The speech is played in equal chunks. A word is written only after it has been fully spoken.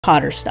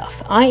Potter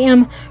stuff. I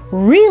am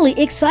really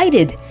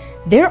excited.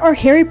 There are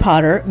Harry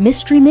Potter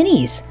mystery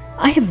minis.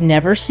 I have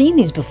never seen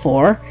these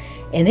before,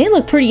 and they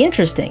look pretty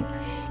interesting.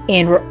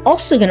 And we're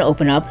also going to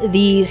open up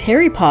these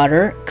Harry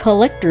Potter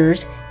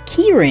collector's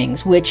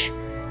keyrings, which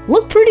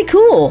look pretty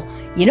cool.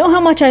 You know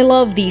how much I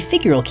love the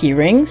figural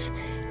keyrings?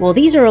 Well,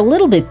 these are a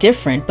little bit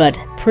different, but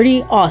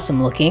pretty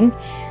awesome looking.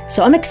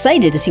 So I'm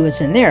excited to see what's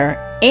in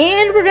there.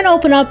 And we're going to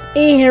open up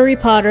a Harry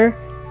Potter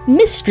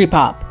mystery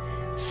pop.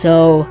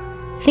 So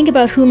think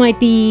about who might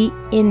be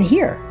in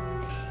here.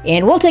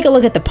 And we'll take a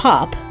look at the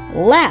pop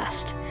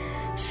last.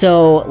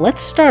 So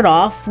let's start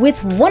off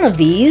with one of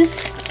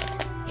these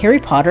Harry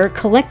Potter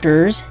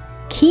collector's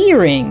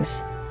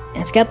keyrings.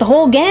 It's got the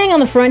whole gang on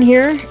the front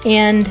here,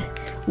 and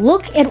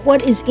look at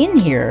what is in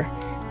here.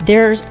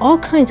 There's all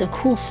kinds of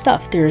cool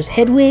stuff. There's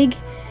Hedwig,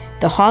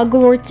 the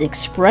Hogwarts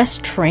Express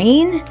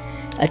train,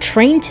 a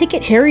train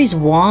ticket, Harry's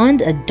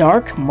wand, a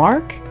dark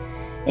mark,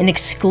 an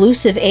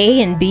exclusive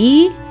A and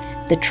B,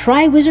 the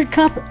Triwizard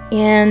Cup,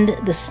 and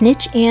the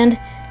Snitch and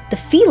the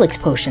Felix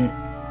potion.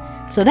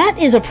 So that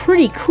is a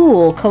pretty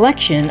cool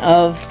collection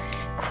of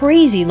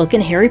crazy looking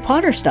Harry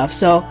Potter stuff.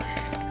 So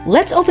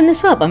let's open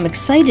this up. I'm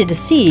excited to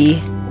see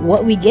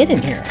what we get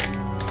in here.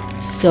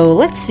 So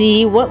let's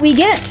see what we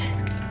get.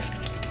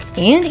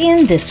 And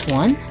in this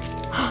one,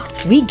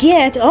 we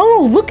get,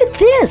 oh, look at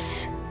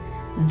this.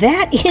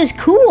 That is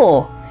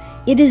cool.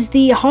 It is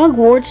the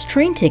Hogwarts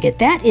train ticket.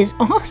 That is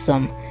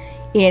awesome.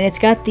 And it's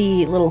got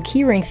the little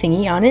keyring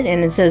thingy on it,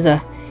 and it says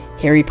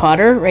Harry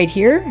Potter right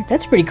here.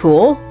 That's pretty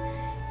cool.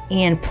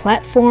 And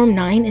platform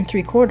 9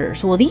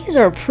 3/4. Well, these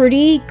are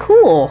pretty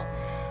cool.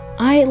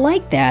 I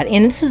like that.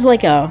 And this is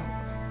like a,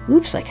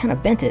 oops, I kind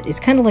of bent it. It's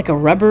kind of like a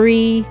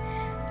rubbery,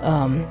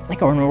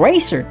 like an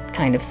eraser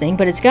kind of thing,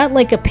 but it's got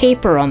like a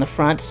paper on the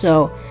front,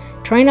 so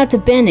try not to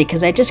bend it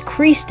because I just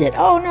creased it.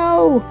 Oh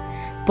no!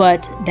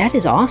 But that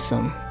is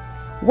awesome.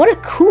 What a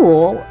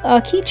cool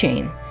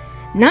keychain.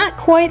 Not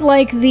quite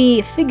like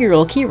the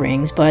figural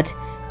keyrings, but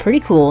pretty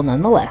cool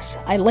nonetheless.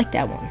 I like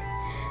that one.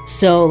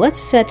 So let's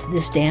set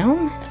this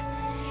down,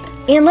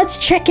 and let's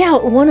check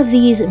out one of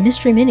these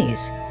mystery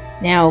minis.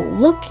 Now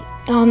look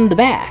on the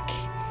back.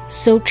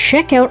 So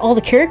check out all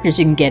the characters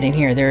you can get in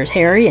here. There's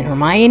Harry and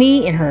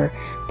Hermione in her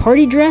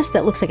party dress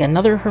that looks like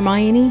another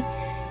Hermione.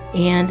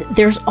 And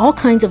there's all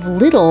kinds of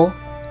little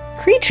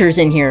creatures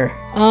in here,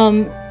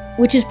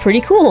 which is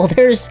pretty cool.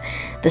 There's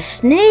the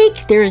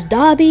snake, there's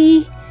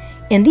Dobby,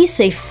 and these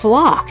say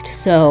flocked.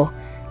 So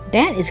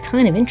that is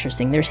kind of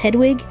interesting. There's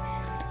Hedwig.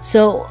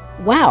 So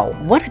wow,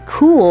 what a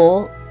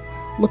cool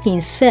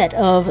looking set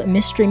of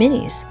mystery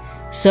minis.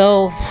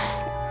 So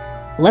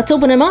let's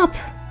open them up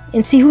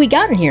and see who we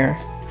got in here.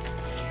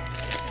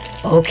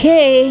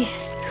 Okay,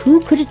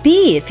 who could it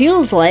be? It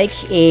feels like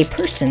a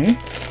person.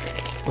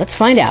 Let's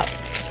find out.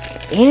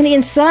 And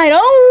inside,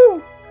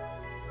 oh,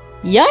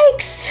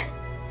 yikes!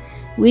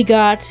 We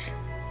got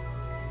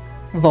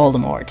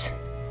Voldemort.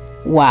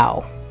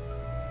 Wow.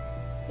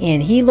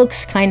 And he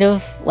looks kind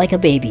of like a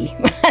baby.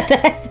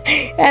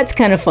 That's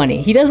kind of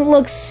funny. He doesn't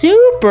look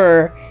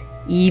super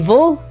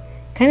evil.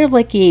 Kind of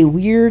like a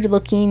weird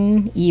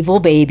looking evil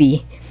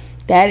baby.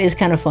 That is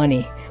kind of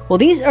funny. Well,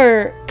 these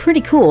are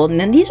pretty cool, and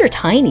then these are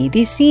tiny.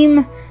 These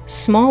seem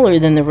smaller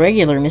than the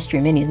regular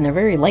mystery minis, and they're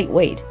very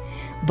lightweight.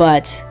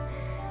 But,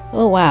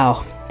 oh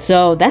wow.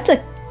 So that's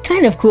a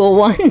kind of cool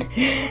one.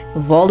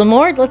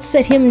 Voldemort, let's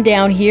set him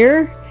down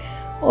here.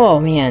 Oh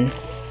man.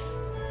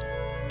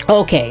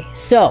 Okay,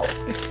 so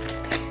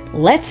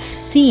let's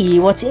see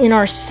what's in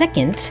our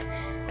second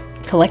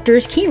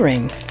collector's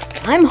keyring.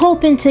 I'm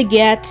hoping to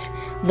get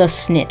the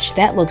Snitch.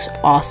 That looks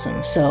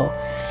awesome. So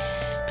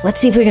let's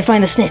see if we can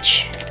find the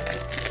Snitch.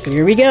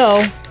 Here we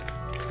go.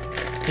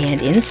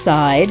 And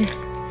inside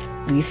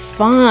we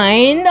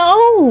find,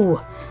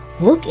 oh,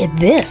 look at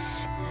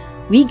this.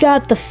 We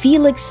got the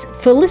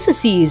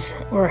Felicities,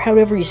 or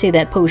however you say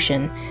that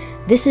potion.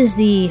 This is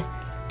the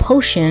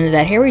potion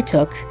that Harry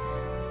took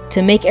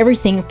to make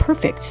everything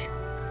perfect,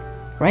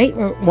 right?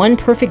 One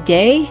perfect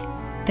day.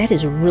 That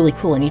is really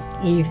cool. And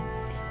he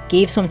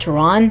gave some to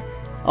Ron,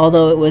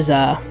 although it was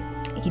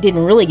he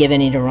didn't really give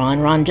any to Ron.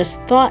 Ron just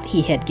thought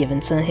he had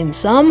given him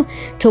some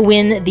to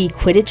win the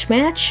Quidditch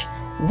match.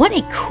 What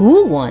a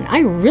cool one. I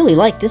really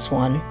like this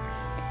one.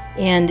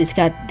 And it's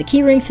got the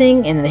keyring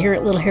thing and the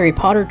little Harry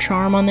Potter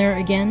charm on there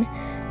again.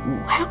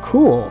 How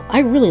cool. I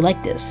really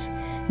like this.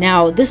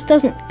 Now, this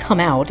doesn't come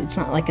out. It's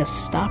not like a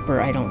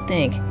stopper, I don't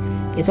think.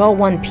 It's all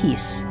one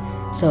piece.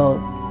 So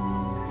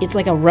it's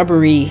like a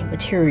rubbery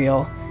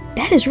material.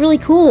 That is really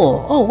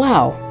cool. Oh,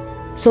 wow.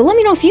 So let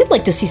me know if you'd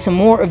like to see some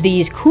more of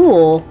these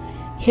cool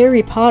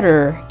Harry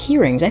Potter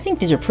keyrings. I think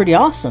these are pretty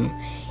awesome.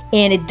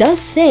 And it does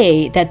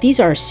say that these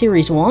are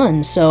Series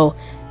 1, so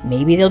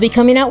maybe they'll be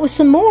coming out with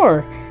some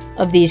more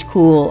of these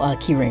cool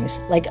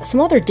keyrings, like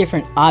some other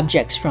different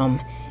objects from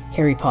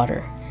Harry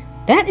Potter.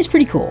 That is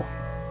pretty cool.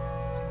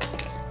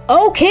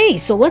 Okay,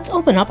 so let's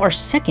open up our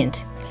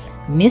second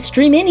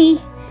mystery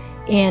mini.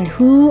 And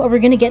who are we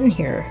going to get in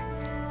here?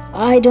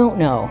 I don't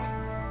know.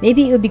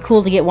 Maybe it would be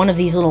cool to get one of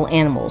these little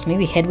animals.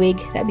 Maybe Hedwig.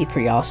 That'd be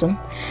pretty awesome.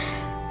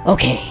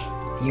 Okay,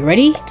 you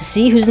ready to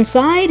see who's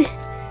inside?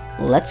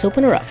 Let's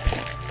open her up.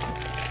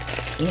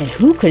 And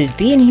who could it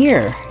be in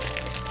here?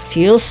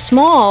 Feels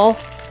small.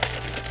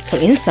 So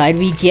inside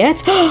we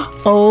get...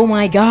 Oh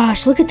my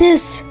gosh, look at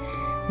this.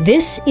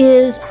 This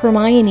is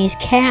Hermione's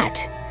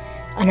cat.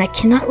 And I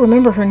cannot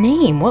remember her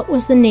name. What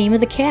was the name of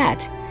the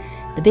cat?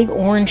 The big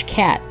orange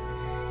cat.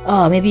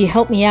 Oh, maybe you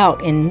help me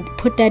out and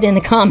put that in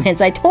the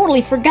comments. I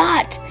totally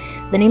forgot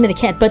the name of the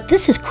cat. But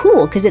this is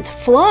cool because it's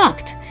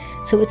flocked.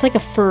 So it's like a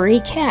furry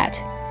cat.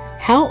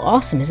 How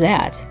awesome is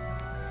that?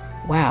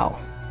 Wow.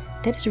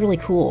 That is really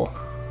cool.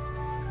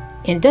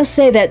 And it does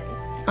say that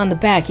on the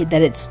back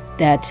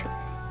that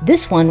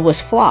this one was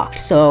flocked.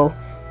 So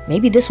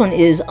maybe this one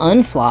is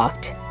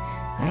unflocked.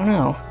 I don't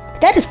know.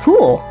 But that is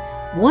cool.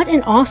 What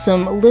an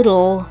awesome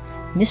little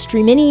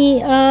Mystery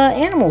Mini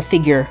animal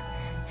figure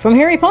from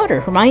Harry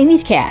Potter,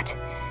 Hermione's cat.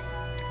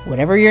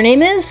 Whatever your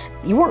name is,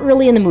 you weren't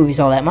really in the movies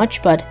all that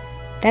much, but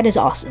that is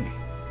awesome.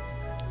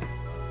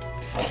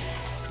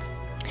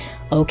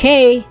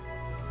 Okay,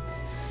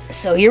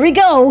 so here we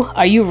go.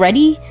 Are you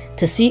ready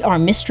to see our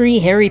mystery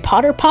Harry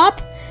Potter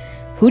pop?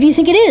 Who do you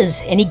think it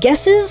is? Any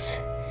guesses?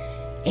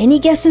 Any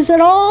guesses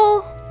at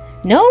all?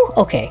 No?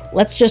 Okay,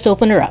 let's just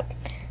open her up.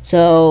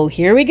 So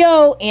here we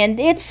go, and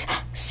it's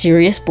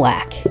Sirius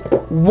Black.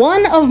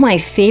 One of my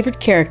favorite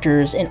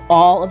characters in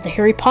all of the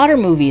Harry Potter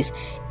movies,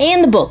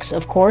 and the books,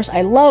 of course.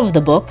 I love the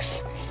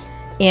books,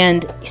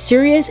 and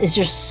Sirius is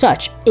just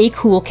such a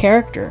cool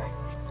character.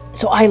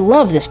 So I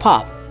love this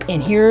pop, and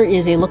here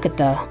is a look at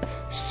the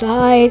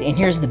side, and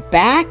here's the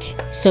back.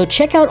 So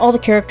check out all the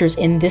characters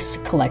in this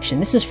collection.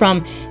 This is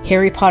from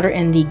Harry Potter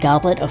and the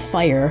Goblet of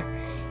Fire,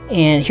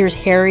 and here's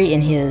Harry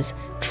in his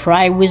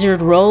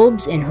Tri-Wizard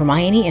robes, and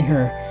Hermione in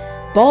her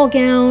ball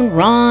gown,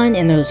 Ron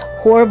in those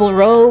horrible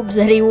robes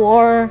that he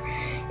wore,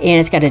 and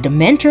it's got a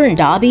Dementor and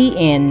Dobby,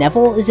 and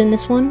Neville is in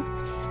this one.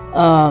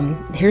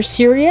 Here's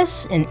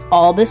Sirius, and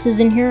Albus is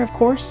in here, of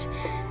course.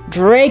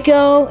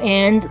 Draco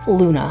and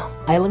Luna.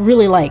 I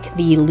really like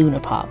the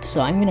Luna pop,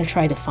 so I'm going to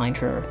try to find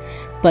her.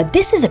 But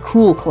this is a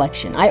cool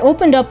collection. I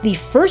opened up the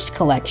first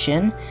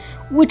collection,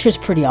 which was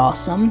pretty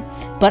awesome,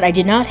 but I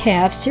did not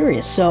have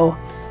Sirius, so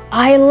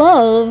I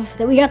love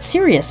that we got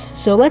Sirius.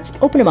 So let's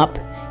open him up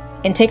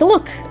and take a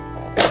look.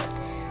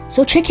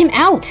 So check him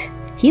out.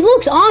 He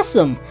looks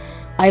awesome.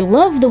 I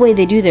love the way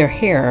they do their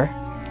hair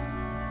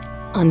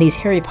on these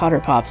Harry Potter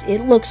pops.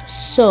 It looks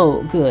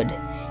so good.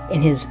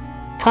 And his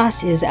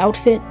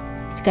outfit,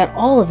 it's got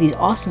all of these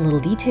awesome little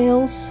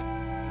details.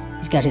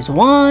 He's got his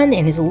wand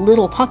and his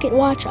little pocket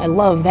watch. I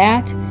love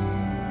that.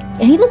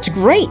 And he looks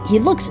great. He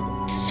looks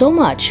so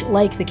much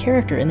like the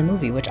character in the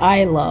movie, which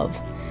I love.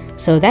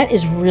 So that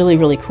is really,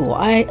 really cool.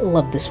 I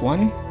love this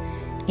one.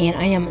 And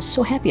I am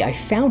so happy I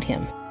found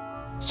him.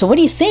 So what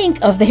do you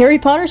think of the Harry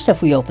Potter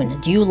stuff we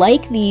opened? Do you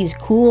like these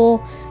cool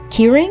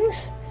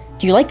keyrings?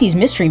 Do you like these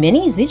mystery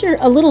minis? These are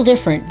a little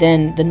different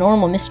than the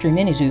normal mystery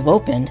minis we've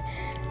opened.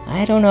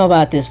 I don't know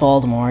about this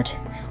Voldemort.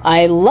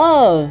 I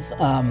love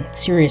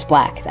Sirius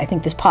Black. I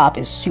think this pop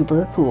is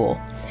super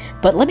cool.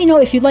 But let me know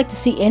if you'd like to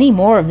see any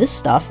more of this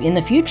stuff in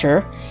the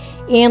future.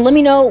 And let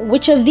me know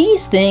which of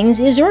these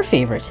things is your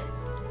favorite.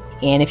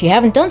 And if you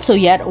haven't done so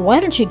yet, why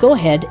don't you go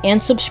ahead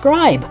and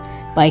subscribe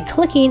by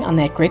clicking on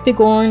that great big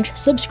orange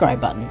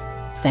subscribe button.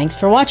 Thanks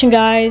for watching,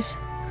 guys.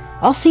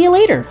 I'll see you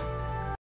later.